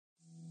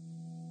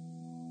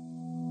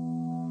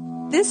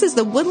This is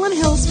the Woodland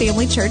Hills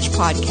Family Church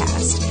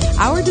podcast.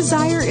 Our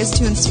desire is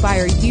to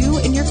inspire you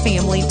and your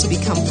family to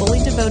become fully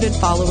devoted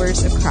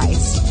followers of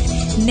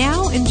Christ.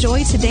 Now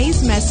enjoy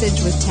today's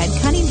message with Ted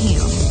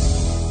Cunningham.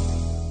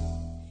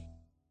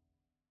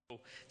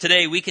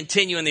 Today we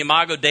continue in the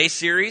Imago Dei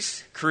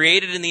series,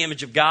 Created in the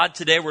Image of God.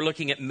 Today we're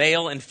looking at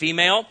male and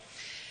female.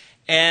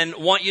 And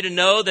want you to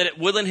know that at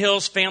Woodland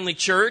Hills Family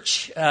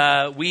Church,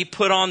 we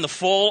put on the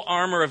full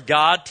armor of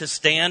God to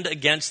stand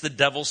against the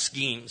devil's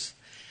schemes.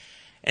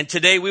 And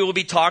today we will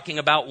be talking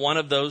about one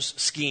of those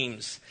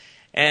schemes.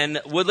 And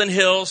Woodland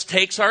Hills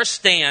takes our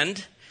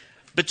stand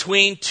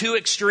between two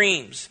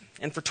extremes.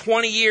 And for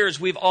 20 years,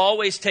 we've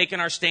always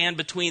taken our stand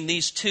between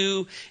these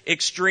two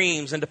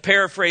extremes. And to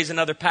paraphrase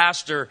another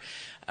pastor,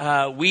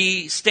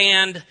 we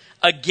stand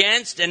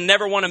against and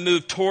never want to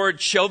move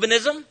toward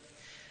chauvinism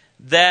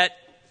that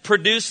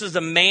produces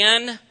a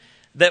man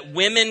that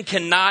women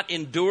cannot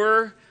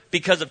endure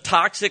because of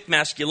toxic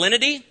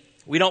masculinity.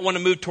 We don't want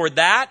to move toward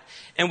that.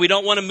 And we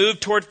don't want to move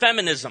toward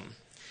feminism,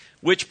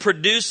 which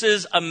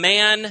produces a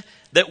man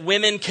that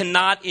women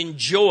cannot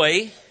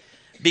enjoy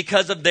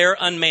because of their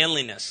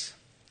unmanliness.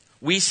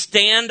 We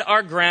stand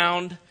our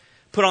ground,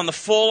 put on the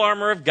full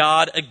armor of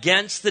God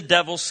against the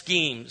devil's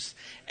schemes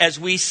as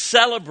we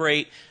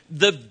celebrate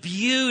the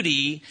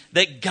beauty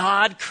that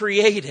God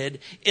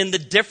created in the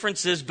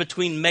differences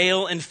between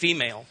male and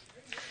female.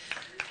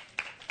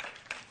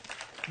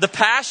 The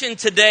passion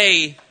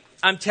today,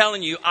 I'm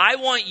telling you, I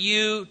want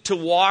you to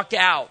walk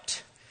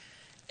out,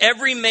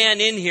 every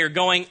man in here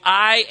going,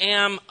 I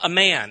am a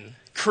man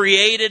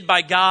created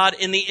by God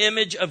in the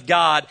image of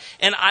God,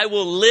 and I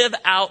will live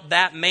out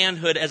that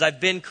manhood as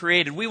I've been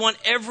created. We want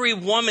every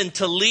woman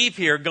to leave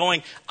here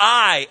going,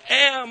 I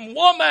am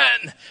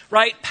woman,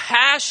 right?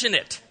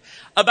 Passionate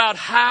about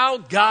how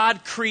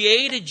God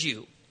created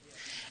you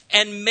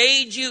and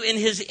made you in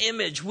His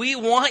image. We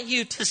want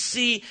you to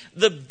see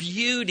the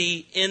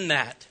beauty in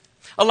that.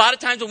 A lot of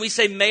times when we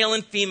say male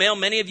and female,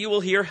 many of you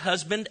will hear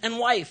husband and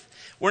wife.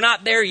 We're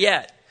not there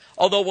yet,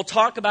 although we'll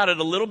talk about it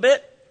a little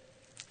bit.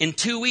 In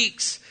 2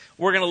 weeks,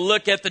 we're going to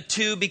look at the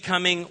two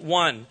becoming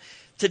one.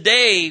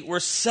 Today, we're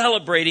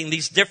celebrating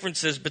these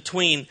differences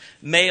between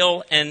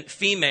male and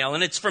female.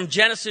 And it's from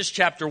Genesis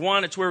chapter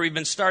 1. It's where we've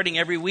been starting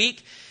every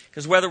week.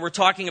 Because whether we're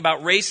talking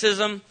about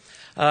racism,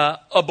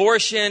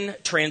 abortion,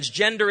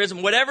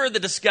 transgenderism, whatever the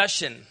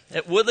discussion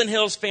at Woodland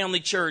Hills Family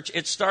Church,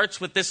 it starts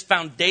with this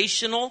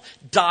foundational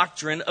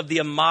doctrine of the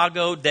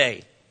Imago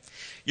Dei.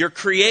 You're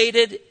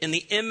created in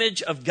the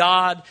image of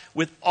God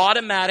with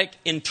automatic,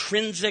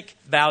 intrinsic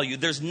value.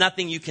 There's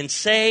nothing you can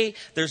say.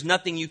 There's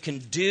nothing you can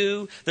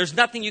do. There's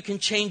nothing you can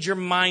change your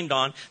mind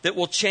on that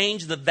will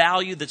change the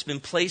value that's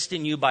been placed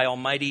in you by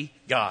Almighty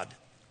God.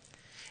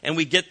 And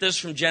we get this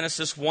from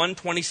Genesis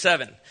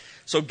 1:27.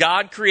 So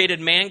God created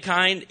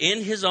mankind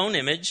in His own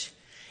image.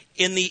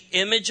 In the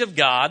image of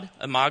God,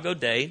 Imago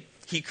Dei,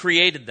 He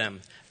created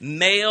them.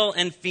 Male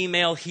and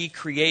female, He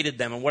created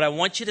them. And what I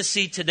want you to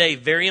see today,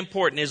 very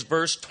important, is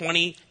verse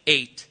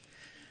 28.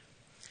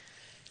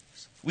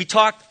 We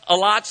talked a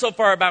lot so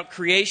far about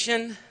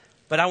creation,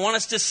 but I want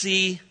us to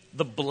see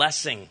the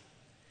blessing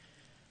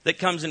that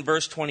comes in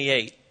verse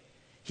 28.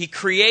 He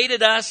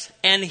created us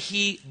and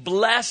He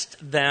blessed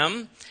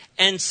them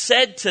and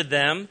said to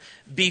them,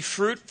 be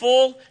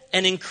fruitful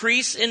and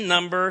increase in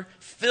number,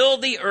 fill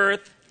the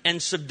earth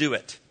and subdue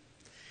it.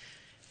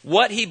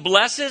 What He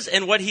blesses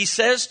and what He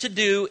says to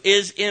do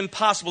is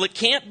impossible. It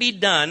can't be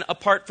done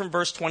apart from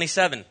verse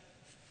 27.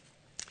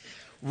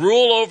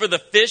 Rule over the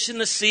fish in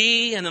the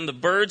sea and then the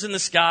birds in the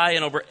sky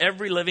and over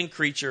every living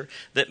creature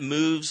that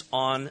moves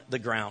on the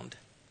ground.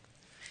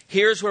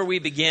 Here's where we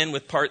begin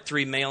with part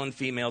 3, male and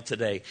female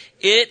today.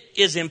 It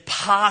is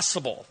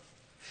impossible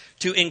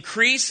to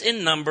increase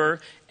in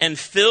number and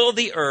fill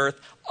the earth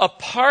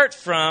apart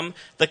from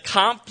the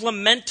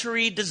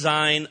complementary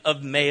design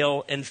of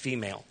male and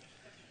female.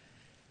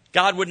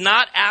 God would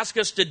not ask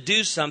us to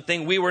do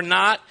something we were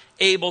not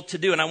able to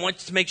do. And I want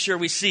to make sure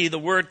we see the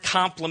word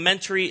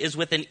complementary is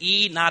with an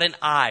E, not an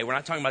I. We're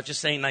not talking about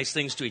just saying nice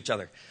things to each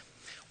other.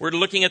 We're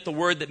looking at the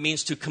word that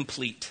means to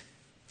complete.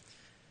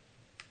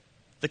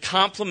 The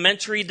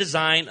complementary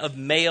design of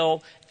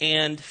male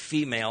and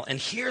female. And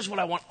here's what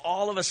I want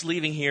all of us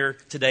leaving here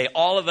today,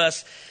 all of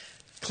us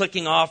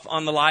clicking off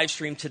on the live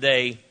stream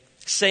today,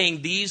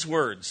 saying these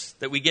words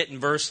that we get in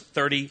verse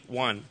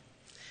 31.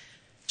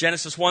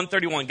 Genesis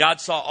 1:31, God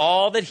saw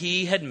all that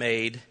He had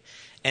made,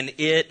 and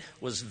it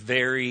was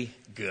very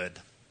good.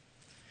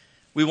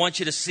 We want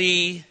you to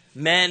see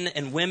men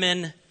and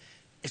women,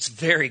 it's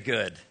very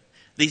good.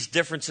 These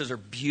differences are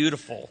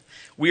beautiful.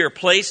 We are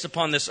placed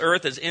upon this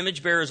earth as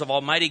image bearers of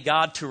Almighty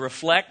God to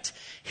reflect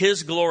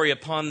His glory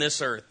upon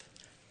this earth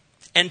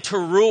and to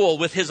rule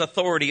with His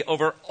authority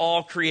over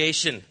all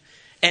creation.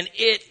 And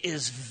it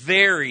is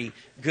very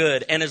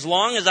good. And as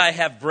long as I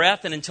have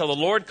breath and until the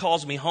Lord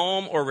calls me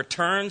home or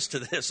returns to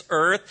this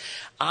earth,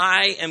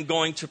 I am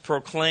going to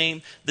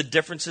proclaim the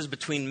differences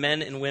between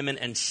men and women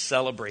and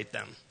celebrate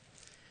them.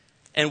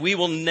 And we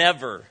will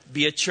never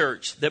be a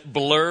church that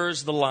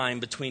blurs the line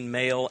between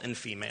male and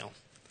female.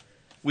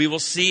 We will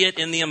see it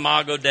in the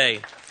Imago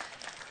Dei.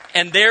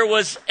 And there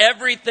was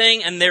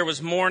everything, and there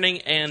was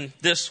morning, and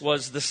this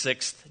was the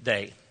sixth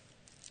day.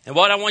 And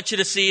what I want you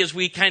to see as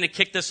we kind of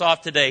kick this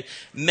off today,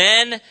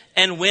 men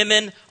and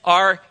women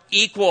are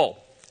equal.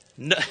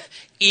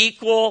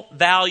 Equal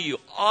value,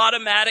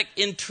 automatic,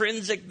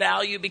 intrinsic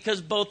value, because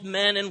both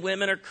men and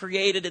women are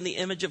created in the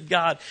image of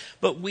God.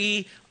 But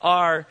we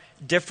are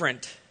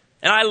different.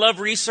 And I love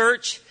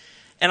research,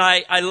 and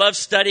I love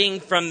studying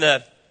from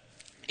the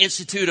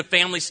Institute of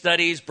Family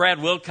Studies. Brad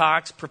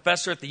Wilcox,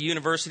 professor at the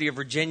University of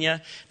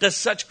Virginia, does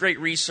such great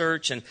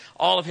research, and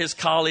all of his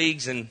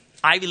colleagues in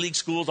Ivy League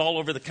schools all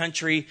over the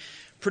country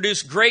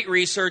produce great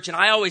research, and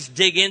I always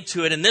dig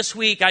into it. And this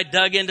week, I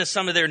dug into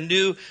some of their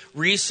new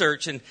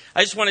research, and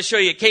I just want to show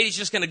you. Katie's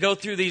just going to go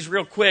through these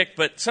real quick,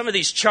 but some of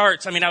these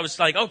charts, I was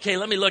like, okay,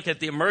 let me look at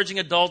the emerging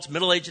adults,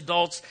 middle-aged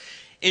adults,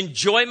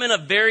 enjoyment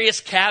of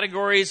various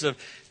categories of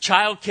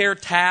child care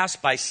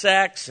tasks by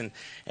sex and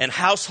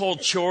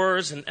household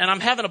chores, and I'm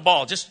having a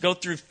ball. Just go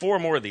through 4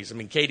 more of these.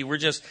 Katie, we're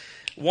just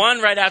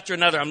one right after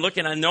another. I'm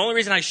looking, and the only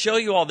reason I show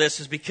you all this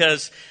is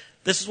because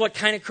this is what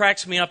kind of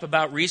cracks me up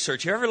about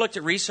research. You ever looked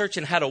at research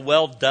and had a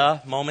well, duh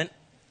moment?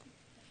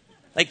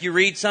 Like you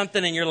read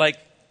something and you're like,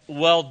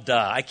 well,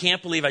 duh. I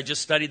can't believe I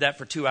just studied that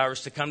for 2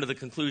 hours to come to the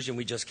conclusion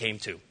we just came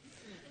to.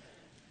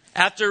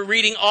 After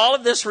reading all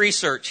of this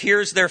research,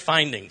 here's their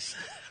findings.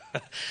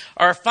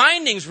 Our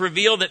findings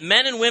reveal that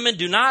men and women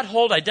do not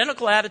hold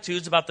identical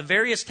attitudes about the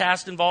various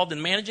tasks involved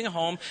in managing a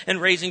home and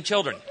raising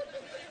children.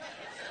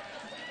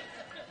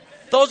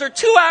 Those are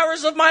 2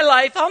 hours of my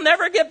life I'll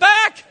never get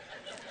back.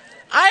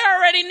 I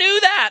already knew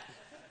that.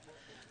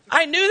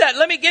 I knew that.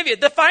 Let me give you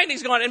the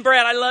findings going. And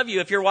Brad, I love you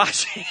if you're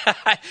watching.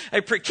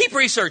 Keep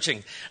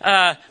researching.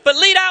 But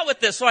lead out with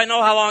this so I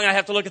know how long I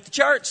have to look at the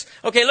charts.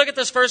 Okay, look at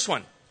this first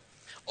one.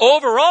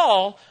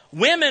 Overall,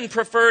 women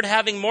preferred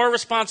having more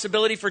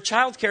responsibility for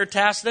child care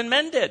tasks than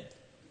men did.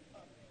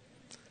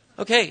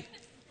 Okay.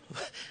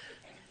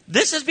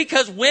 This is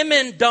because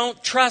women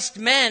don't trust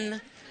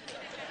men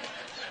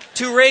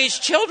to raise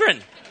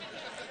children.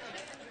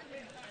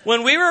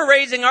 When we were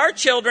raising our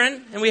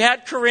children and we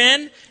had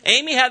Corinne,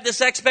 Amy had this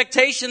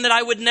expectation that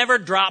I would never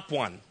drop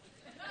one.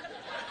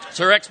 It's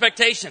her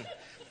expectation.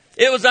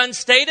 It was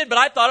unstated, but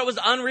I thought it was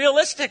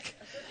unrealistic.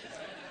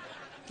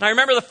 And I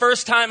remember the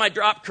first time I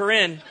dropped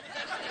Corinne,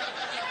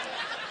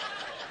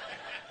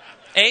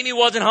 Amy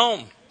wasn't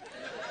home.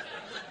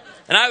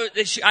 And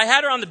I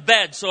had her on the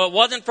bed, so it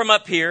wasn't from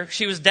up here.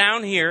 She was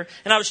down here,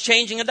 and I was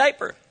changing a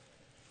diaper.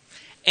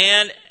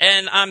 And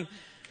I'm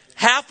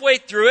halfway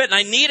through it, and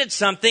I needed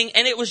something,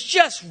 and it was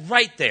just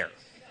right there.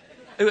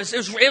 It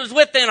was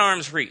within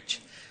arm's reach.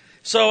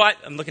 So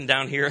I'm looking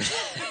down here.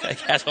 I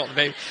can't hold the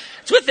baby.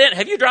 It's within.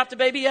 Have you dropped a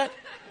baby yet?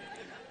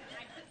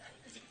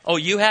 Oh,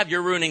 you have?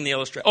 You're ruining the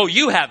illustration. Oh,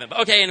 you haven't.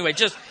 Okay, anyway,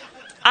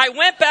 I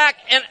went back,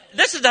 and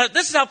this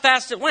is how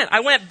fast it went.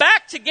 I went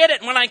back to get it,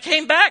 and when I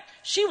came back,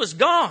 she was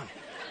gone.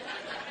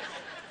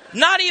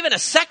 Not even a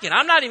second.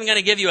 I'm not even going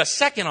to give you a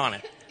second on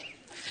it.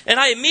 And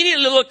I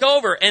immediately look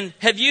over, and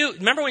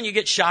remember when you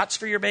get shots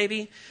for your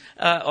baby?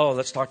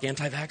 Let's talk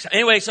anti-vax.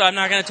 Anyway, so I'm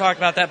not going to talk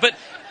about that. But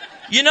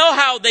you know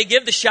how they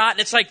give the shot, and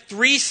it's like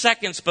 3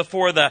 seconds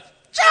before the,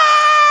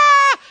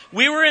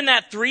 we were in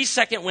that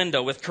 3-second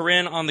window with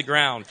Corinne on the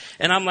ground.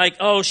 And I'm like,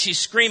 oh, she's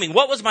screaming.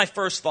 What was my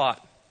first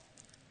thought?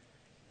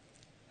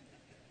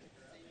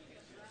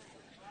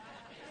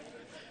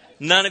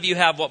 None of you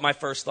have what my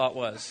first thought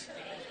was.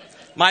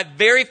 My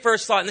very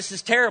first thought, and this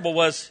is terrible,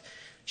 was,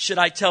 should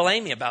I tell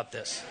Amy about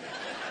this?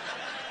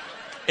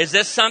 Is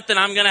this something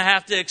I'm going to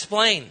have to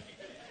explain?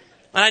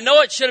 And I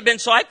know it should have been,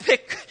 so I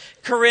picked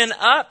Corinne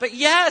up. But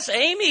yes,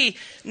 Amy,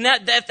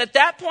 at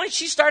that point,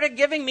 she started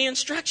giving me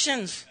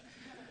instructions.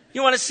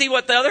 You want to see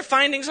what the other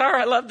findings are?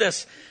 I love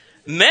this.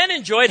 Men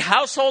enjoyed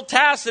household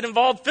tasks that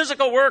involved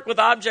physical work with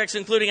objects,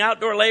 including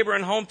outdoor labor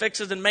and home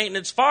fixes and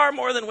maintenance, far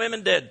more than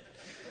women did.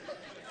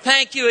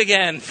 Thank you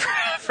again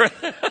for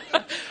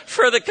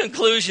the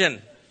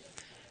conclusion.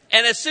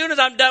 And as soon as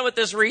I'm done with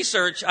this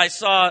research, I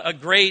saw a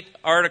great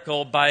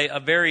article by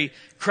a very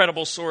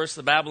credible source,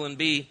 the Babylon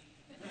Bee,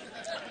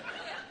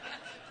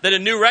 that a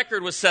new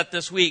record was set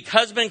this week.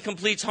 Husband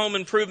completes home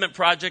improvement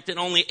project in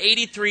only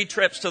 83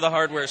 trips to the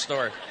hardware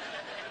store.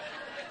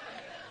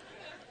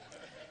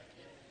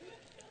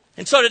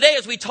 And so today,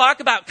 as we talk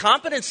about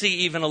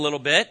competency even a little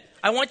bit,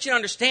 I want you to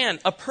understand,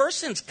 a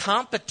person's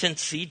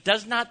competency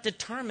does not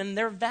determine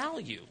their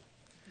value.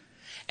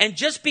 And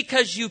just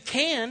because you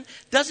can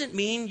doesn't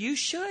mean you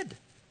should.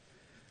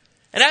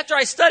 And after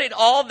I studied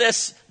all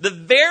this, the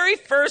very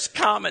first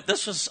comment,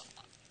 this was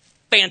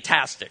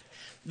fantastic.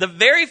 The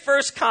very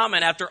first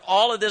comment after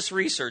all of this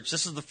research,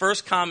 this is the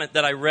first comment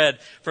that I read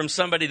from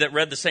somebody that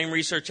read the same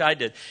research I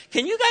did.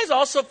 Can you guys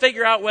also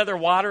figure out whether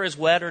water is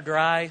wet or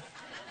dry?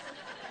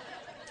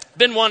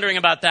 Been wondering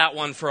about that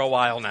one for a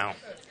while now.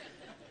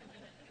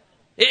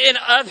 In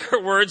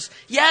other words,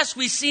 yes,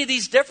 we see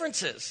these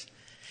differences.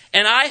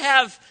 And I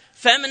have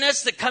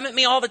feminists that come at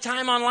me all the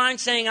time online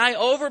saying I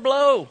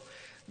overblow.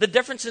 the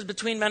differences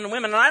between men and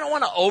women. And I don't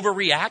want to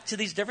overreact to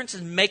these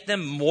differences, make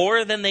them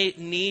more than they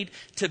need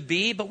to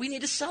be, but we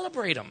need to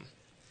celebrate them.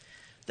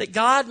 That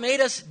God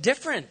made us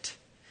different.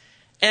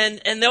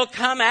 And they'll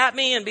come at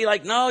me and be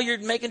like, no, you're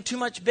making too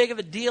much big of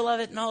a deal of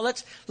it. No,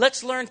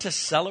 let's learn to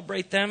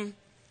celebrate them.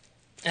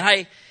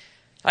 And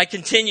I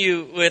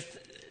continue with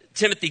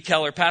Timothy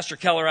Keller, Pastor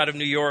Keller out of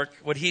New York,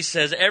 what he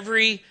says: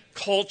 every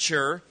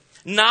culture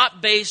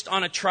not based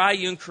on a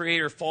triune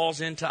creator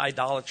falls into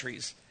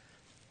idolatries.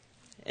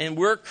 And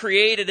we're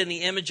created in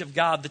the image of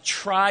God, the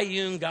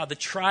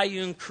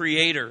triune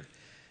creator.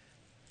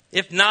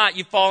 If not,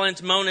 you fall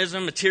into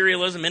monism,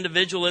 materialism,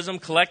 individualism,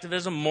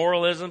 collectivism,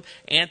 moralism,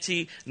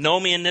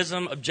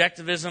 antinomianism,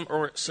 objectivism,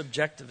 or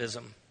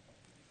subjectivism.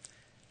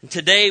 And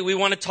today we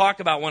want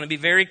to be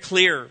very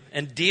clear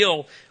and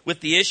deal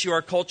with the issue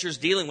our culture is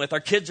dealing with. Our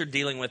kids are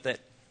dealing with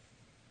it.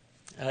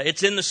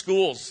 It's in the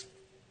schools.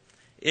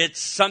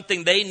 It's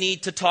something they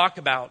need to talk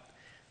about.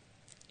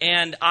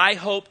 And I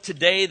hope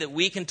today that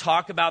we can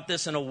talk about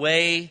this in a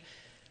way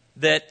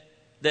that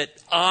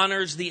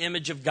honors the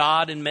image of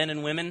God in men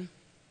and women.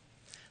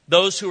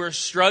 Those who are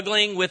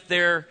struggling with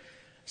their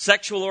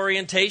sexual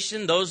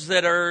orientation, those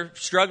that are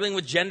struggling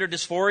with gender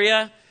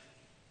dysphoria,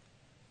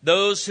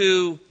 those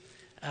who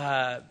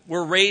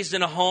were raised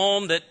in a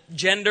home that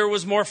gender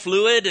was more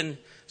fluid, and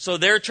so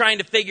they're trying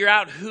to figure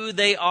out who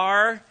they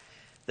are,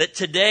 that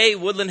today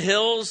Woodland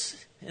Hills,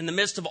 in the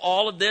midst of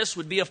all of this,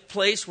 would be a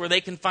place where they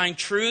can find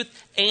truth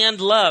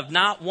and love,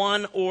 not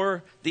one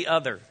or the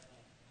other.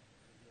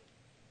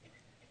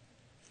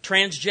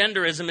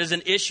 Transgenderism is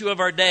an issue of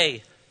our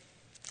day.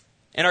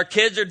 And our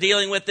kids are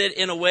dealing with it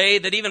in a way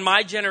that even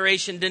my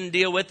generation didn't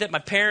deal with it. My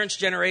parents'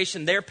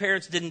 generation, their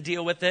parents didn't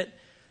deal with it.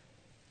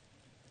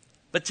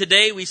 But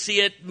today we see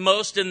it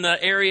most in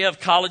the area of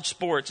college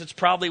sports. It's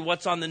probably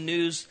what's on the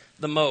news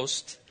the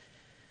most.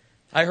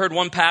 I heard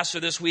one pastor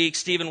this week,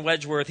 Stephen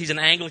Wedgeworth, he's an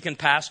Anglican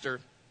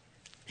pastor.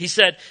 He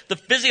said, the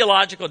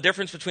physiological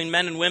difference between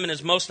men and women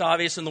is most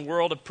obvious in the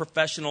world of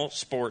professional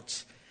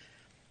sports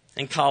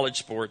and college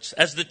sports.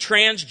 As the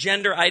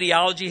transgender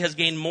ideology has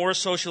gained more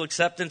social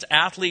acceptance,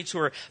 athletes who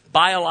are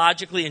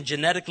biologically and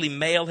genetically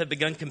male have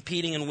begun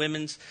competing in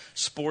women's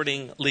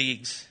sporting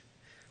leagues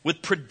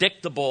with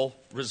predictable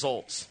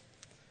results.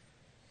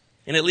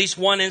 In at least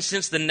one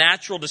instance, the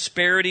natural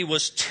disparity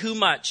was too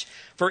much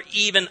for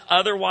even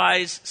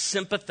otherwise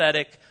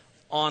sympathetic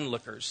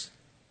onlookers.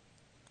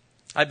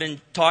 I've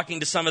been talking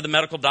to some of the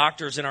medical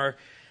doctors in our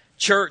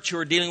church who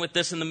are dealing with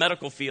this in the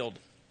medical field.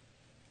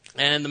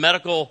 And the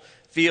medical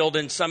field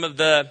and some of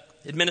the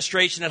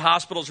administration at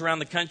hospitals around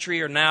the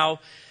country are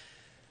now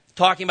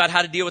talking about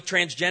how to deal with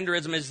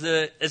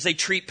transgenderism as they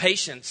treat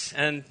patients.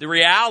 And the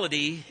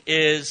reality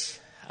is,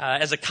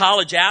 as a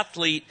college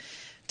athlete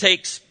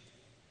takes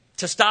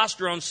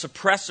testosterone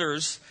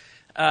suppressors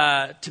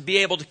to be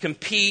able to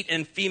compete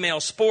in female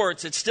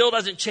sports, it still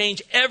doesn't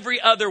change every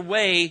other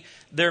way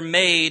they're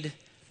made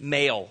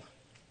male.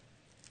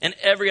 And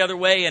every other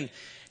way.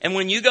 And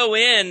when you go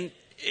in,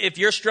 if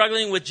you're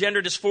struggling with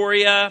gender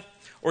dysphoria,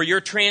 or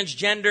you're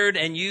transgendered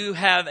and you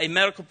have a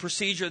medical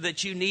procedure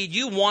that you need,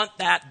 you want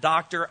that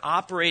doctor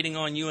operating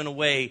on you in a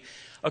way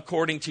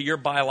according to your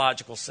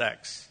biological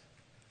sex.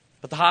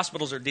 But the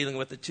hospitals are dealing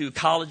with it too.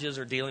 Colleges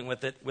are dealing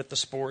with it with the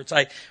sports.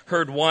 I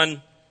heard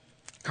one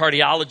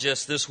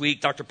cardiologist this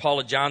week, Dr.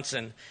 Paula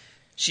Johnson.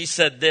 She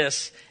said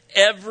this: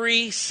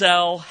 every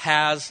cell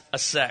has a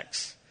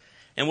sex.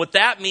 And what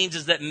that means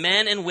is that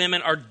men and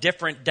women are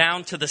different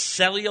down to the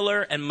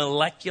cellular and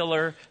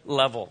molecular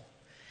level.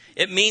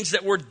 It means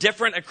that we're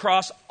different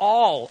across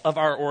all of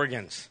our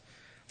organs,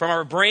 from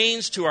our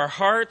brains to our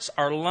hearts,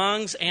 our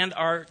lungs, and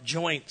our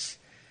joints.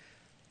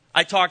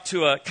 I talked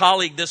to a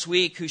colleague this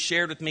week who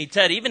shared with me,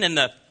 Ted, even in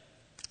the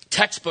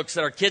textbooks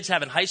that our kids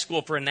have in high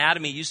school for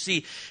anatomy, you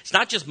see it's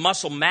not just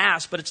muscle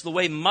mass, but it's the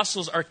way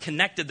muscles are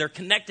connected. They're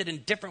connected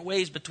in different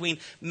ways between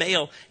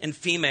male and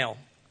female.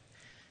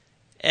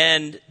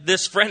 And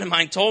this friend of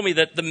mine told me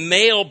that the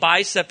male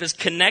bicep is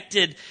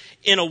connected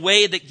in a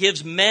way that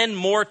gives men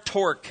more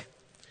torque.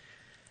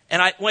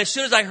 And as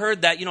soon as I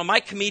heard that, my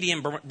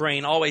comedian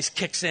brain always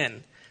kicks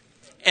in.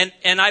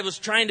 And I was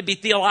trying to be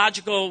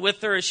theological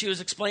with her as she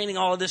was explaining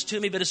all of this to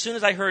me. But as soon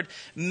as I heard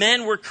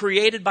men were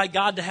created by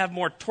God to have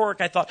more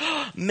torque, I thought,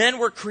 men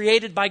were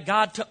created by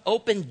God to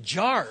open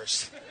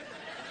jars.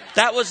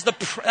 That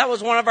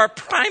was one of our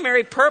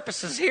primary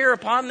purposes here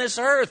upon this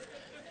earth.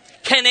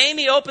 Can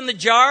Amy open the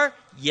jar?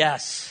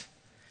 Yes.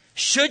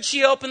 Should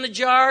she open the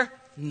jar?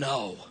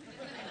 No.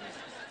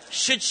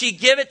 Should she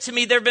give it to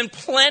me? There have been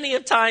plenty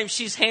of times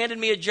she's handed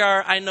me a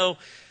jar I know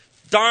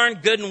darn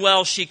good and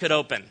well she could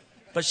open.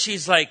 But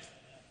she's like,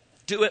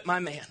 do it, my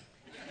man.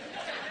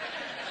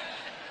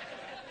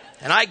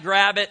 And I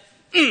grab it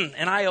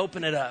and I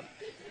open it up.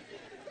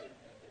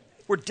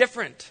 We're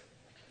different.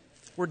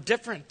 We're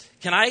different.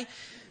 Can I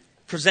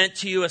present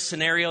to you a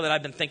scenario that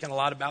I've been thinking a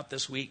lot about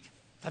this week?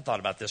 I've thought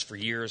about this for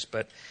years,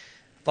 but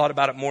thought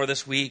about it more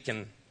this week.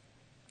 And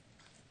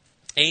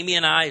Amy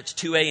and I, it's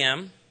 2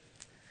 a.m.,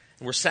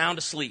 and we're sound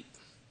asleep.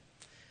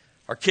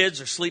 Our kids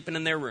are sleeping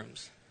in their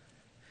rooms.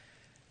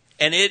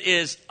 and it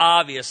is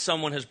obvious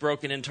someone has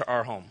broken into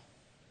our home.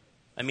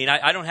 I mean,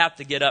 I don't have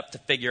to get up to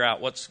figure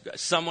out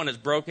someone has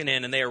broken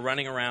in and they are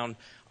running around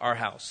our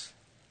house.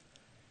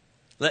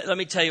 Let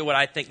me tell you what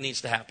I think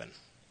needs to happen.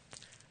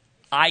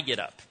 I get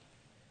up.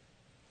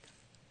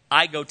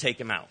 I go take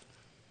him out.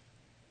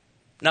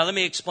 Now, let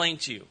me explain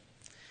to you.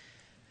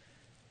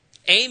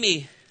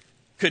 Amy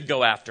could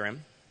go after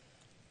him.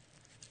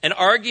 An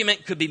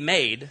argument could be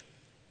made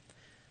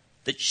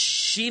that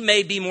she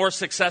may be more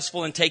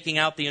successful in taking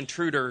out the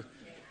intruder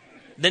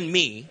than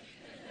me.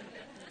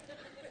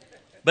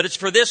 But it's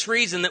for this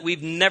reason that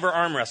we've never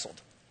arm wrestled.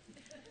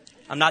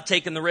 I'm not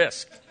taking the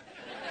risk.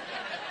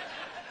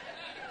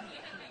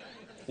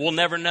 We'll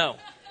never know.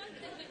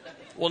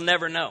 We'll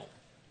never know.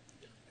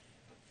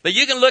 But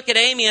you can look at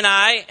Amy and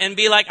I and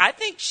be like, I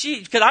think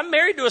because I'm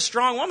married to a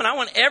strong woman. I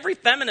want every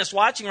feminist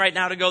watching right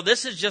now to go,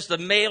 this is just a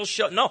male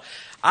show. No,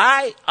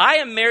 I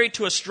am married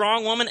to a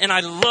strong woman, and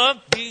I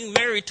love being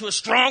married to a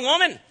strong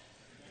woman.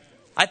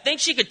 I think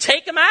she could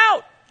take him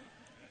out.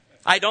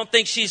 I don't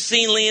think she's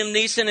seen Liam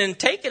Neeson and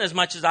Taken as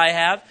much as I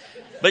have,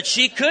 but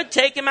she could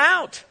take him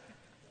out.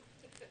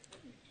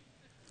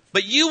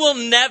 But you will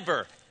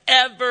never,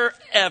 ever,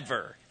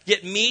 ever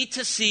get me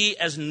to see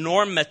as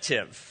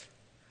normative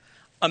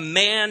a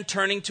man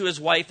turning to his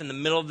wife in the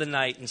middle of the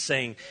night and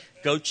saying,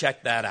 go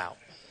check that out.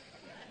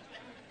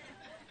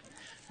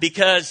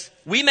 Because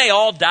we may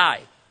all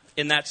die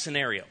in that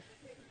scenario,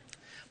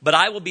 but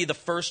I will be the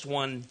first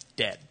one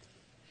dead.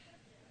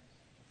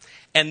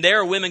 And there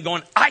are women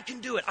going, I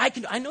can do it.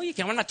 I know you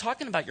can. We're not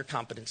talking about your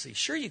competency.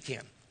 Sure you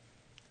can.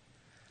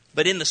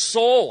 But in the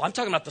soul, I'm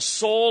talking about the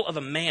soul of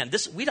a man.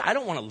 I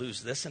don't want to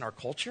lose this in our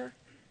culture.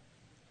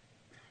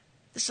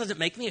 This doesn't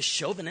make me a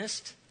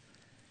chauvinist.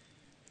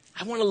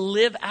 I want to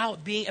live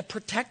out being a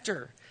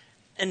protector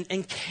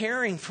and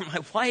caring for my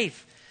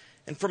wife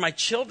and for my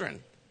children.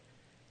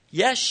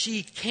 Yes,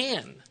 she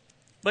can,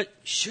 but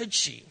should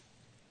she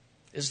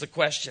is the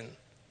question.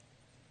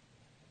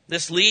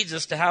 This leads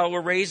us to how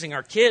we're raising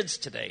our kids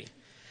today.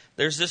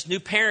 There's this new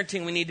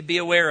parenting we need to be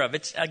aware of.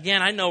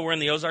 Again, I know we're in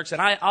the Ozarks,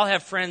 and I'll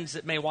have friends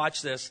that may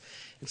watch this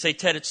and say,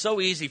 Ted, it's so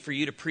easy for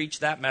you to preach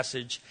that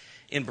message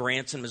in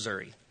Branson,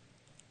 Missouri.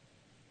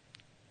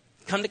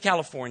 Come to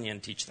California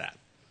and teach that.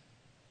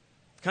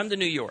 Come to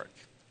New York.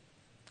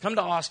 Come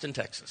to Austin,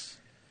 Texas.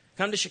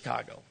 Come to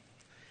Chicago.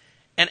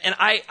 And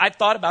I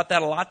thought about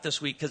that a lot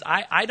this week because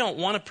I don't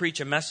want to preach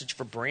a message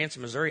for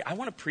Branson, Missouri. I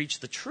want to preach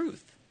the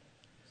truth.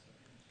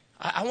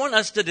 I want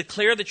us to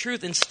declare the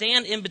truth and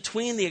stand in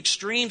between the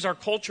extremes our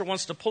culture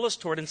wants to pull us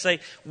toward and say,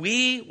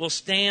 we will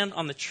stand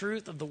on the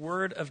truth of the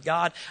Word of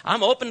God.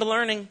 I'm open to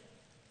learning.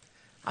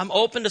 I'm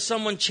open to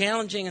someone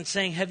challenging and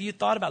saying, have you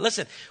thought about it?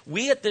 Listen,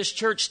 we at this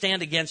church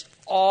stand against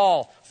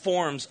all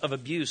forms of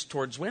abuse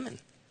towards women.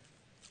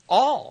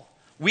 All.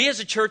 We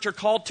as a church are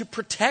called to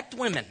protect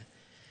women.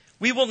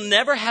 We will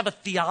never have a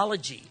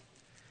theology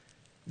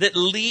that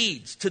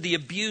leads to the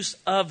abuse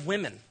of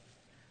women.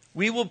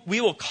 We will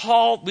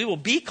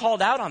be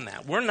called out on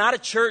that. We're not a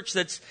church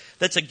that's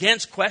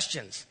against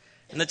questions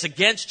and that's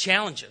against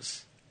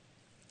challenges.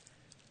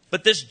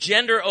 But this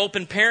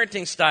gender-open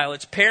parenting style,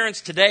 it's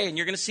parents today, and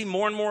you're going to see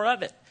more and more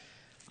of it.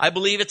 I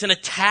believe it's an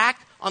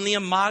attack on the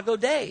Imago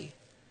Dei.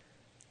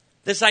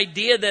 This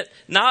idea that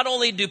not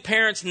only do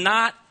parents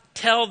not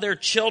tell their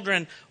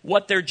children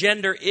what their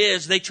gender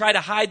is, they try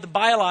to hide the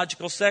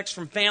biological sex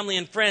from family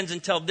and friends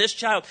until this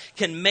child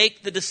can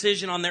make the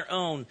decision on their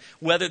own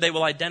whether they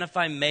will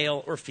identify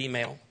male or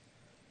female.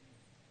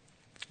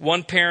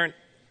 One parent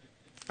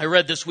I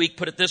read this week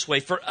put it this way: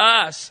 for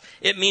us,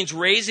 it means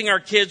raising our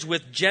kids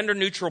with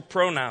gender-neutral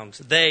pronouns,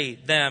 they,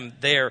 them,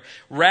 their,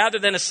 rather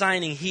than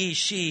assigning he,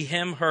 she,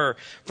 him, her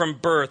from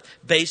birth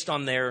based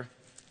on their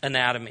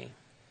anatomy.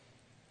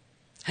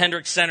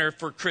 Hendricks Center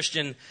for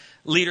Christian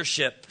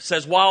Leadership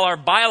says, while our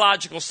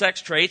biological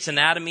sex traits,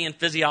 anatomy and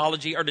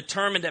physiology, are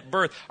determined at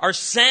birth, our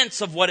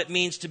sense of what it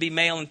means to be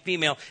male and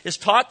female is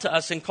taught to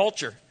us in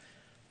culture.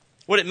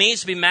 What it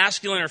means to be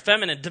masculine or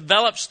feminine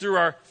develops through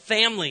our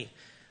family,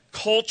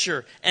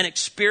 culture, and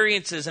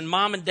experiences. And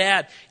mom and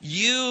dad,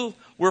 you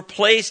were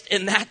placed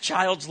in that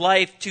child's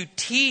life to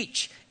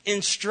teach,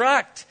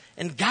 instruct,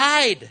 and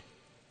guide.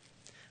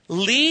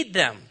 Lead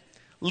them.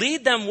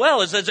 Lead them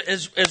well.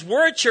 As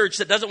we're a church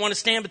that doesn't want to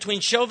stand between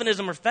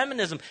chauvinism or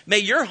feminism, may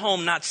your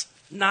home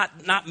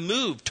not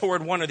move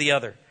toward one or the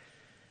other.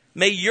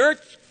 May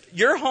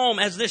your home,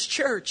 as this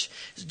church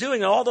is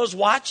doing, all those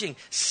watching,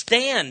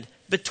 stand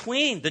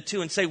between the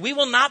two and say, we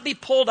will not be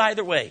pulled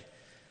either way.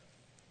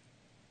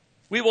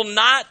 We will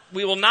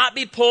not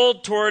be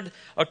pulled toward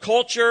a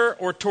culture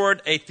or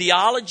toward a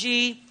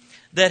theology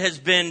that has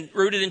been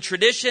rooted in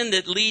tradition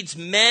that leads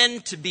men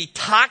to be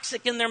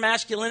toxic in their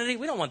masculinity.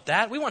 We don't want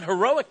that. We want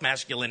heroic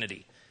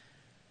masculinity.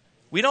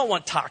 We don't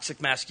want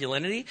toxic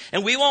masculinity.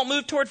 And we won't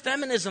move toward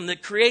feminism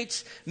that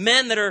creates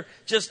men that are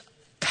just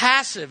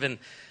passive and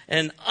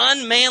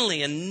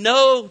unmanly and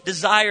no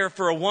desire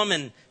for a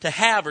woman to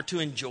have or to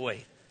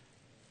enjoy.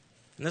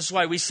 And this is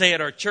why we say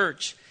at our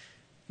church,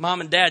 mom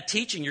and dad,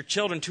 teaching your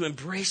children to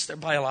embrace their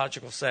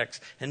biological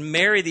sex and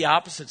marry the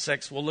opposite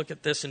sex, we'll look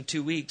at this in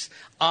 2 weeks,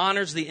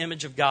 honors the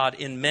image of God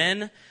in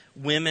men,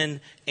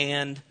 women,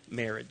 and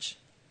marriage.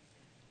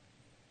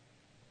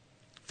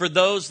 For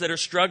those that are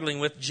struggling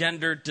with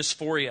gender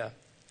dysphoria,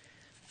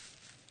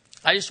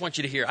 I just want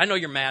you to hear. I know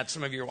you're mad.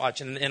 Some of you are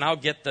watching, and I'll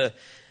get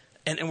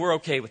and we're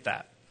okay with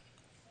that.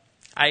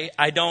 I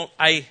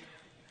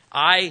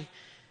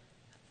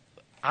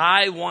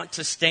want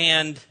to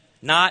stand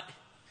not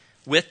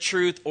with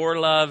truth or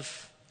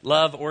love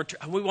or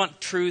we want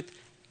truth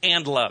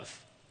and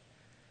love.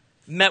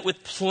 Met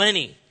with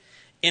plenty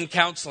in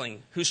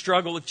counseling who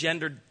struggle with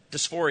gender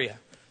dysphoria.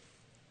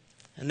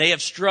 And they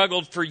have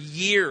struggled for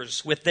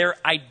years with their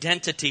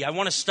identity. I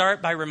want to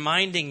start by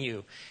reminding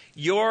you,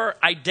 your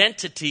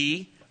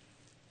identity,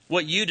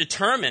 what you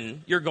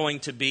determine you're going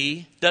to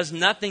be, does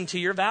nothing to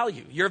your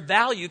value. Your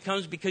value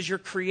comes because you're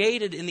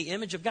created in the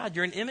image of God.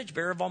 You're an image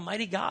bearer of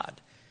Almighty God.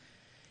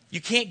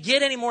 You can't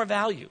get any more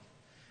value.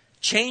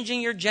 Changing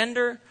your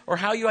gender or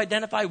how you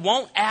identify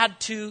won't add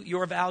to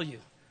your value.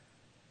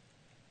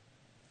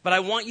 But I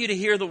want you to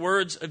hear the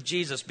words of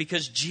Jesus,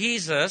 because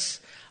Jesus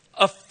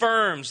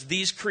affirms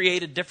these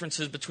created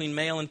differences between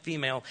male and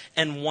female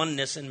and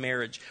oneness in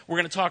marriage. We're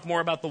going to talk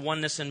more about the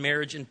oneness in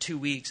marriage in 2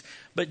 weeks.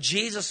 But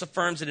Jesus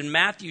affirms it in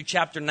Matthew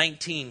chapter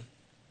 19.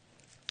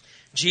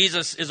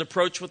 Jesus is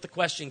approached with the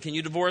question, can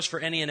you divorce for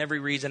any and every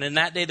reason? In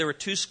that day there were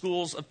two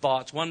schools of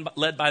thoughts, one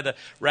led by the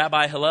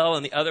Rabbi Hillel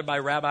and the other by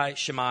Rabbi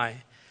Shammai.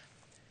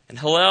 And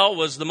Hillel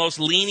was the most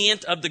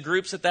lenient of the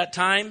groups at that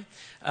time.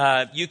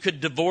 You could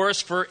divorce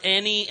for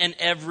any and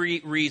every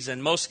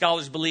reason. Most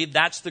scholars believe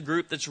that's the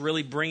group that's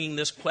really bringing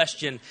this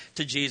question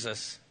to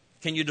Jesus.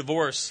 Can you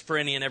divorce for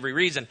any and every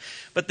reason?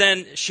 But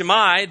then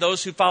Shammai,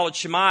 those who followed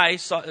Shammai,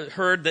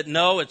 heard that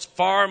no, it's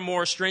far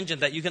more stringent,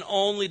 that you can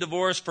only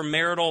divorce for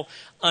marital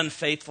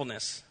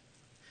unfaithfulness.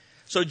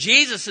 So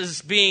Jesus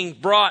is being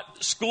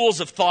brought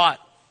schools of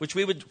thought, which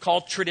we would call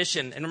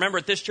tradition. And remember,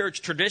 at this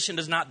church, tradition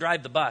does not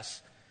drive the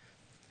bus.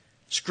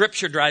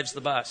 Scripture drives the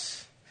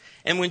bus.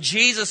 And when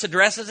Jesus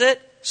addresses it,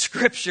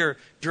 Scripture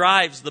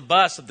drives the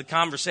bus of the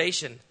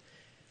conversation.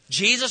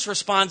 Jesus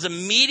responds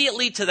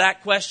immediately to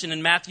that question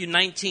in Matthew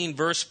 19,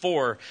 verse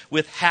 4,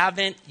 with,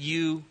 haven't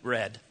you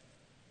read?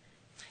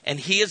 And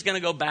he is going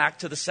to go back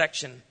to the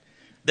section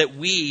that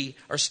we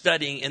are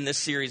studying in this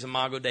series,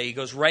 Imago Dei. He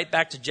goes right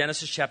back to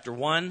Genesis chapter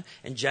 1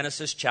 and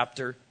Genesis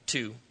chapter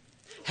 2.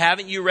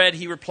 Haven't you read,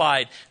 he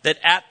replied, that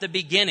at the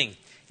beginning,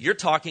 you're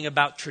talking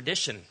about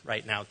tradition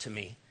right now to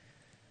me.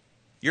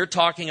 You're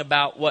talking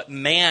about what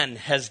man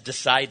has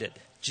decided.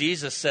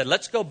 Jesus said,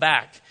 let's go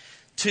back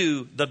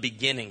to the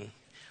beginning,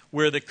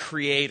 where the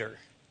Creator,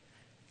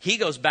 he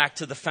goes back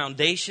to the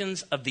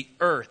foundations of the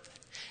earth.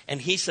 And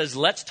he says,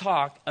 let's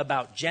talk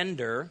about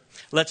gender.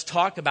 Let's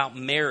talk about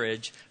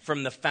marriage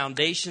from the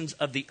foundations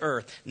of the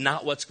earth,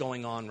 not what's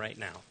going on right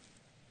now.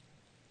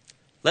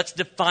 Let's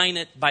define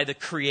it by the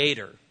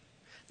Creator,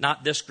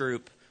 not this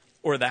group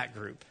or that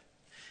group.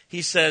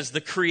 He says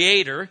the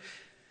Creator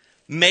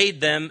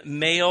made them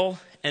male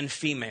and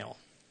female,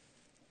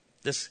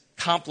 this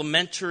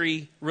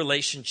complementary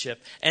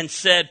relationship, and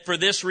said, for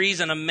this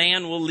reason, a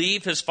man will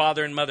leave his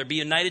father and mother, be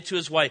united to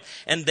his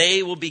wife, and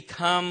they will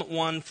become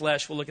one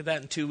flesh. We'll look at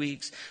that in 2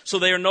 weeks. So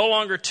they are no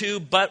longer two,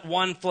 but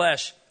one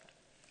flesh.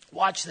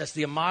 Watch this.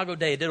 The Imago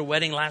Dei, I did a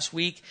wedding last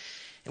week,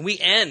 and we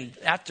end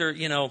after,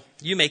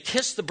 you may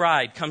kiss the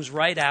bride, comes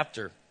right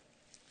after.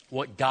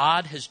 What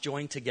God has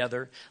joined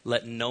together,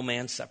 let no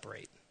man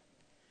separate.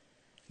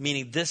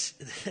 Meaning this,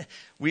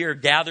 we are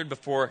gathered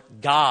before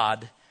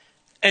God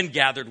and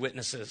gathered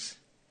witnesses.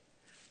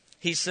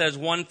 He says,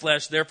 one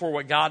flesh, therefore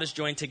what God has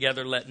joined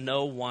together, let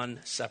no one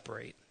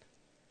separate.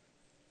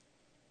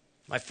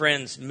 My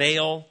friends,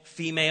 male,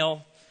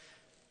 female,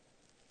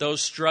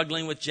 those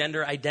struggling with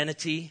gender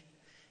identity,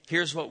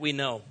 here's what we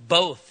know.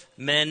 Both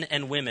men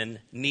and women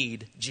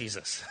need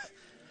Jesus.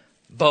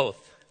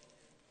 Both.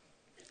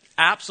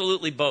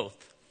 Absolutely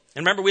both.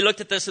 And remember, we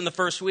looked at this in the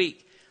first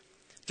week.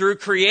 Through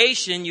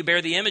creation, you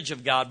bear the image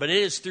of God, but it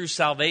is through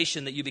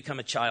salvation that you become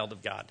a child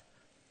of God.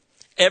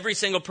 Every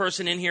single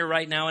person in here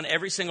right now and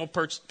every single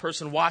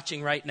person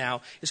watching right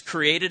now is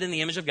created in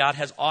the image of God,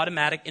 has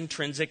automatic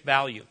intrinsic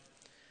value,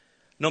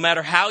 no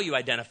matter how you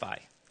identify,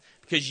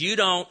 because you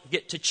don't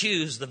get to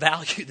choose the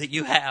value that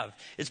you have.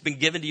 It's been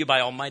given to you by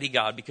Almighty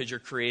God because you're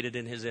created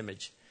in His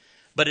image.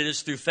 But it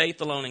is through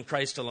faith alone in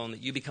Christ alone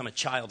that you become a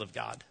child of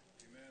God,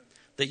 Amen.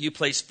 That you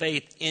place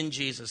faith in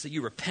Jesus, that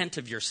you repent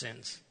of your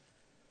sins.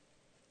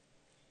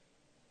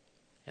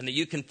 And that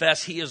you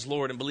confess He is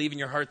Lord and believe in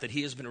your heart that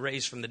He has been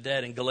raised from the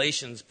dead. In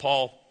Galatians,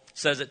 Paul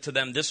says it to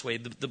them this way,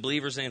 the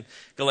believers in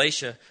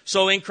Galatia.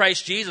 So in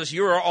Christ Jesus,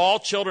 you are all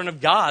children of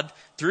God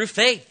through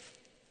faith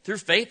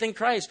in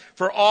Christ.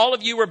 For all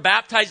of you were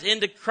baptized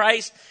into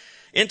Christ,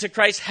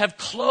 have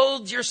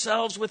clothed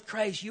yourselves with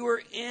Christ. You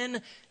are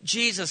in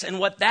Jesus. And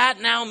what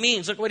that now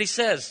means, look what he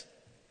says.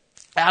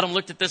 Adam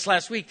looked at this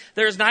last week.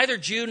 There is neither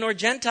Jew nor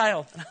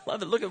Gentile. I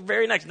love it. Look at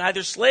very next.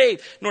 Neither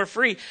slave nor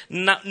free,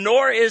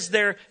 nor is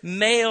there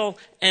male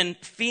and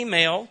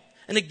female,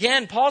 And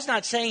again, Paul's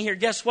not saying here,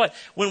 guess what?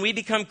 When we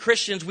become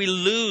Christians, we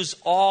lose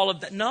all of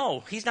that.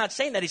 No, he's not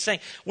saying that. He's saying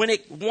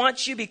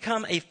once you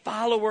become a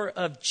follower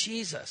of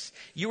Jesus,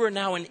 you are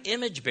now an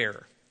image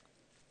bearer.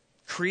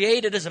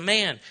 Created as a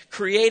man,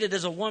 created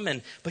as a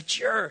woman. But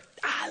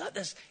I love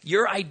this.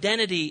 Your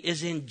identity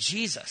is in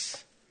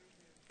Jesus.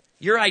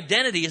 Your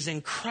identity is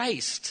in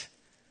Christ.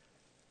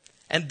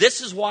 And this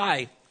is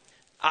why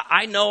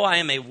I know I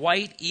am a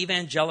white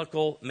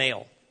evangelical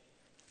male.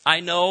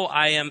 I know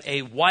I am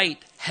a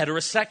white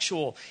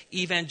heterosexual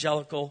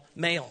evangelical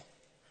male.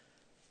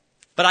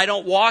 But I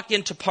don't walk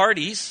into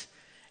parties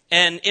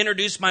and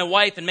introduce my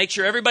wife and make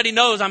sure everybody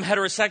knows I'm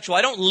heterosexual.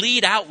 I don't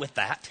lead out with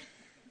that.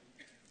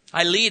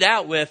 I lead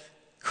out with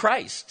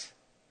Christ.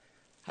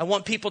 I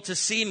want people to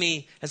see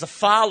me as a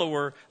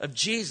follower of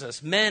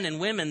Jesus, men and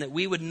women, that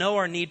we would know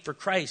our need for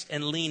Christ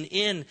and lean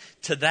in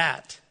to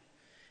that.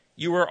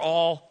 You are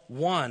all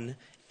one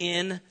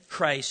in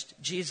Christ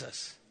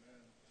Jesus.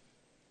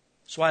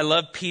 So I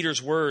love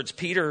Peter's words.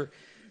 Peter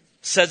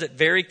says it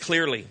very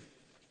clearly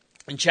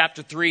in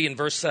chapter 3 and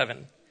verse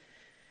 7.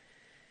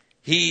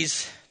 He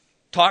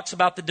talks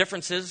about the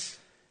differences,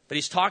 but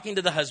he's talking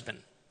to the husband.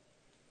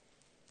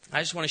 I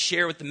just want to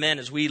share with the men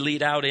as we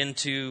lead out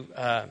into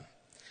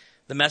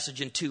the message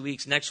in 2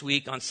 weeks. Next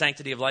week on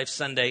Sanctity of Life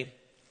Sunday,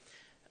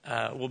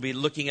 we'll be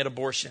looking at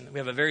abortion. We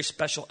have a very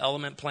special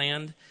element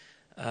planned.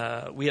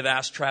 We have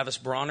asked Travis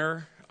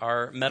Bronner,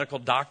 our medical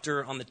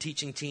doctor on the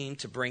teaching team,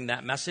 to bring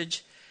that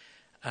message.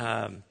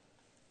 Can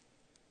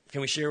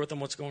we share with them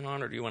what's going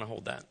on, or do you want to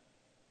hold that?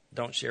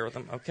 Don't share with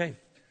them? Okay.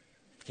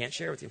 Can't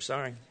share with you. I'm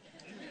sorry.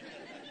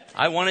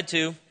 I wanted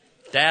to.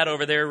 Dad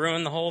over there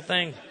ruined the whole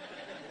thing.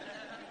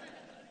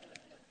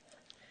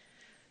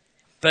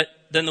 But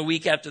then the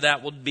week after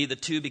that will be the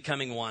two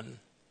becoming one.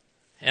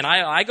 And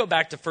I go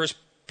back to 1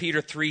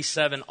 Peter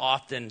 3:7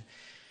 often,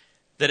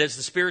 that as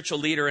the spiritual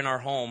leader in our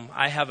home,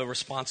 I have a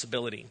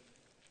responsibility.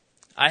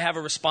 I have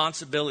a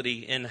responsibility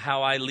in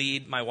how I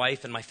lead my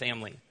wife and my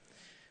family.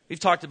 We've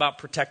talked about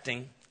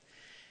protecting.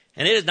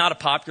 And it is not a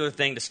popular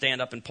thing to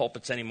stand up in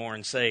pulpits anymore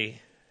and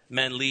say,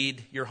 men,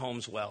 lead your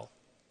homes well.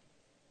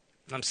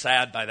 I'm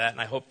sad by that,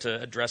 and I hope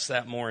to address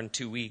that more in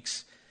 2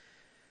 weeks.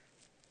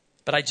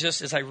 But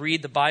as I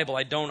read the Bible,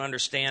 I don't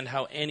understand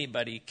how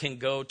anybody can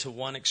go to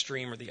one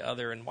extreme or the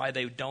other, and why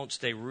they don't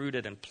stay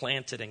rooted and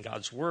planted in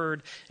God's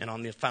Word and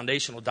on the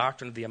foundational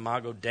doctrine of the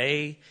Imago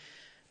Dei.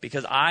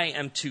 Because I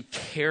am to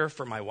care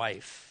for my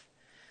wife.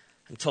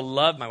 I'm to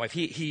love my wife.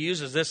 He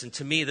uses this, and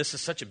to me, this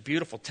is such a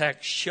beautiful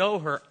text. Show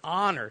her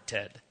honor,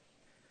 Ted.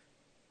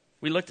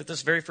 We looked at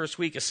this very first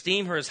week.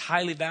 Esteem her as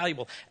highly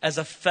valuable, as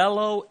a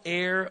fellow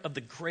heir of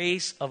the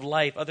grace of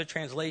life. Other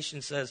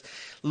translation says,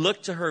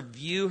 look to her,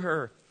 view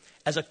her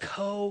as a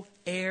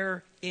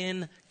co-heir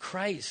in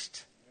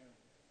Christ.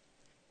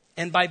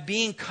 And by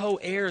being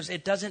co-heirs,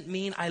 it doesn't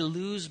mean I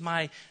lose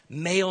my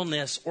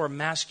maleness or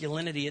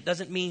masculinity. It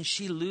doesn't mean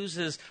she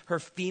loses her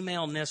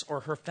femaleness or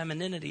her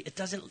femininity. It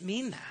doesn't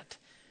mean that.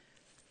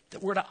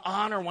 That we're to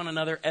honor one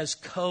another as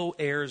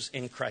co-heirs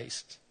in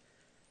Christ.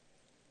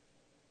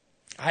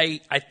 I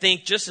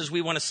think just as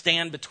we want to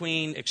stand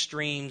between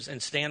extremes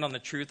and stand on the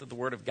truth of the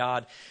Word of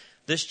God,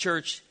 this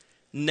church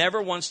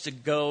never wants to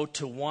go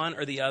to one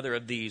or the other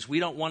of these. We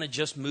don't want to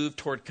just move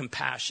toward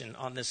compassion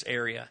on this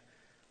area.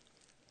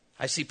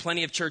 I see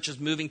plenty of churches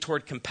moving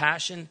toward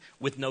compassion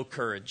with no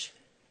courage.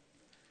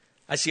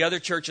 I see other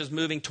churches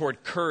moving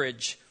toward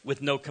courage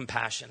with no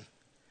compassion.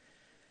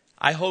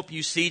 I hope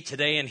you see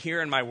today and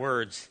hear in my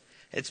words,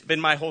 it's been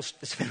my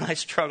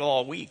struggle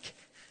all week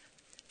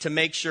to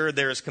make sure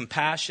there is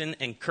compassion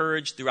and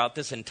courage throughout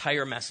this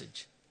entire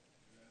message,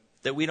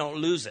 that we don't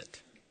lose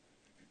it.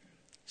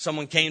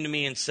 Someone came to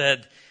me and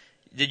said,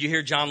 did you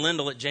hear John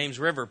Lindell at James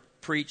River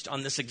preached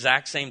on this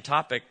exact same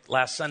topic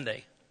last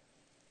Sunday?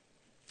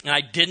 And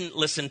I didn't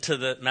listen to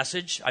the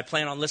message. I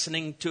plan on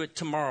listening to it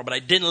tomorrow, but I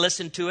didn't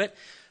listen to it.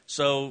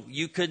 So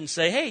you couldn't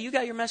say, hey, you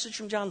got your message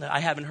from John Lindell.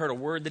 I haven't heard a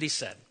word that he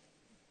said.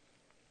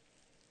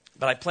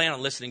 But I plan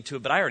on listening to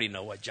it, but I already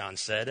know what John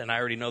said, and I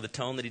already know the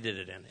tone that he did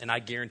it in. And I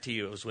guarantee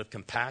you it was with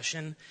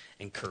compassion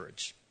and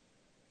courage.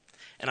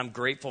 And I'm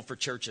grateful for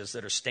churches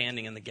that are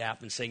standing in the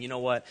gap and saying, you know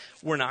what,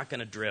 we're not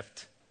going to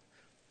drift.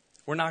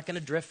 We're not going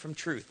to drift from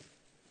truth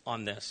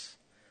on this.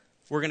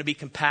 We're going to be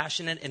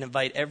compassionate and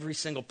invite every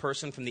single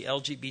person from the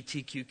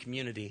LGBTQ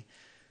community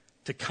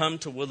to come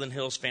to Woodland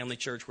Hills Family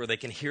Church, where they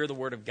can hear the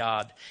Word of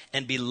God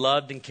and be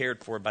loved and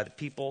cared for by the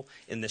people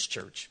in this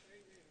church.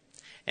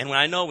 And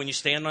when you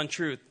stand on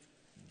truth,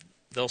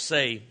 they'll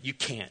say, you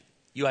can't.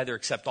 You either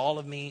accept all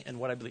of me and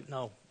what I believe.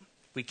 No,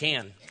 we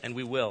can and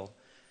we will.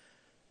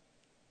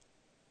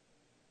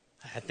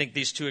 I think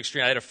these two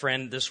extremes. I had a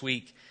friend this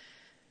week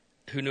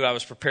who knew I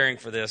was preparing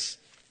for this.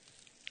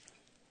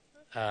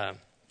 A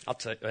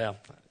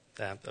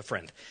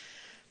friend.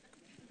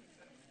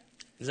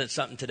 Isn't it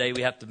something today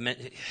we have to...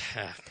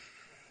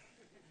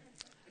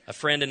 A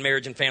friend in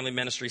marriage and family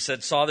ministry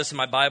saw this in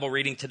my Bible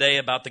reading today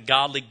about the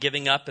godly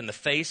giving up in the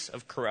face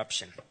of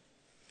corruption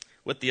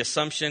with the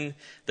assumption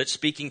that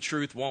speaking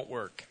truth won't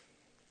work.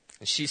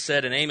 And she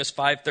said in Amos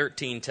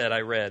 5:13, Ted,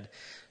 I read,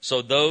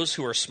 so those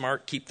who are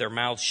smart keep their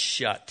mouths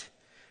shut,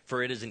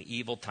 for it is an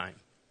evil time.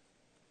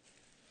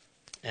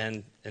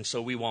 And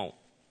so we won't.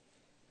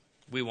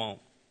 We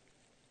won't.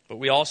 But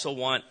we also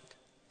want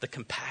the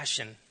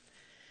compassion.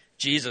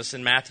 Jesus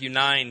in Matthew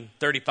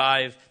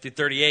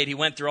 9:35-38, he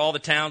went through all the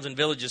towns and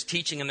villages,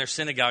 teaching in their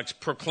synagogues,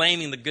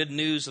 proclaiming the good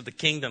news of the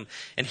kingdom,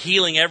 and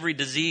healing every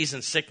disease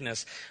and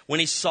sickness.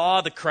 When he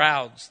saw the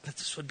crowds, that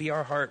this would be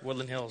our heart,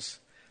 Woodland Hills,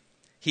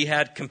 he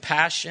had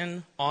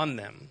compassion on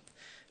them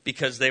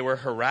because they were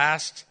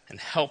harassed and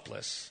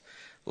helpless,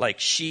 like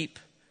sheep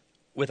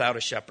without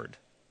a shepherd.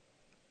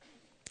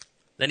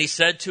 Then he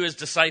said to his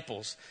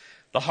disciples,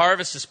 the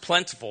harvest is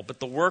plentiful, but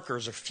the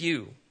workers are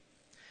few.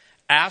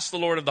 Ask the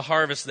Lord of the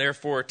harvest,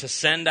 therefore, to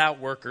send out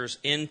workers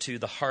into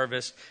the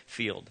harvest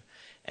field.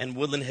 And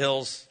Woodland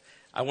Hills,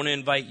 I want to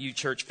invite you,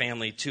 church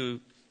family, to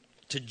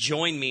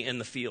join me in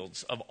the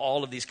fields of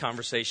all of these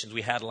conversations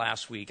we had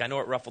last week. I know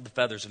it ruffled the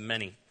feathers of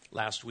many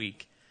last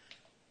week.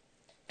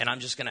 And I'm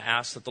just going to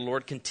ask that the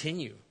Lord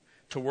continue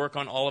to work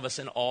on all of us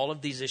in all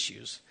of these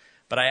issues.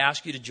 But I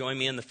ask you to join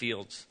me in the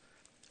fields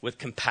with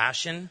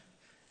compassion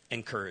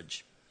and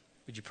courage.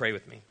 Would you pray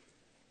with me?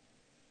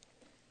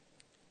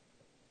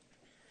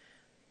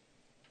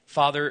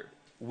 Father,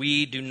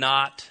 we do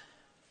not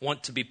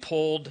want to be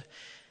pulled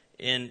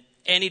in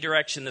any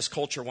direction this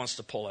culture wants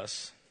to pull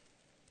us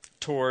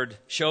toward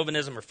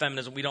chauvinism or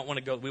feminism. We don't want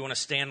to go. We want to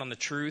stand on the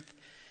truth.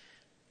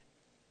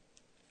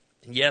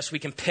 And yes, we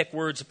can pick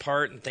words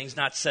apart and things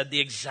not said the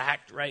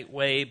exact right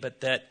way,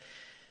 but that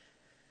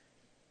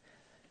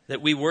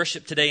we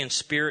worship today in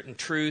spirit and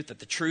truth, that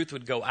the truth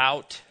would go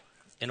out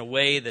in a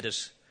way that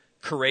is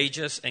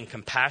courageous and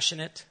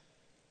compassionate.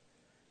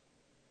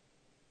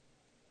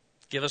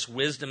 Give us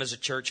wisdom as a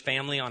church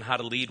family on how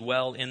to lead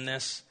well in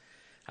this.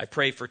 I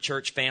pray for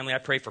church family. I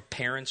pray for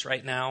parents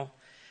right now.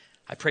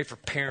 I pray for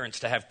parents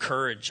to have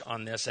courage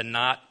on this and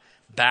not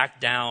back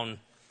down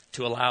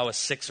to allow a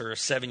 6 or a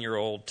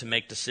 7-year-old to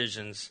make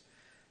decisions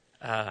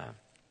that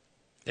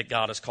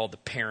God has called the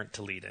parent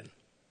to lead in.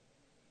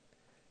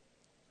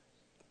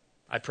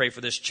 I pray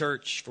for this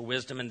church, for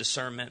wisdom and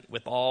discernment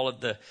with all of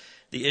the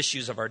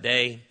issues of our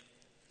day,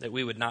 that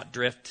we would not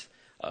drift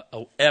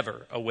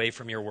ever away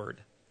from your word,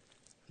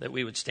 that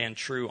we would stand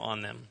true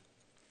on them.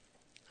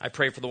 I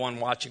pray for the one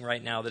watching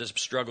right now that has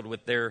struggled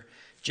with their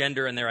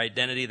gender and their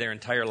identity their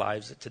entire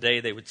lives, that today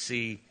they would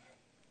see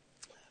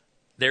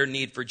their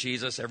need for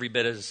Jesus every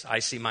bit as I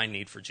see my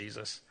need for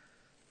Jesus.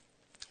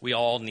 We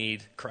all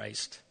need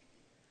Christ.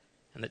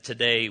 And that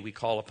today we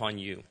call upon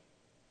you,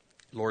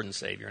 Lord and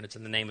Savior. And it's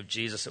in the name of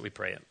Jesus that we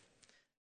pray it.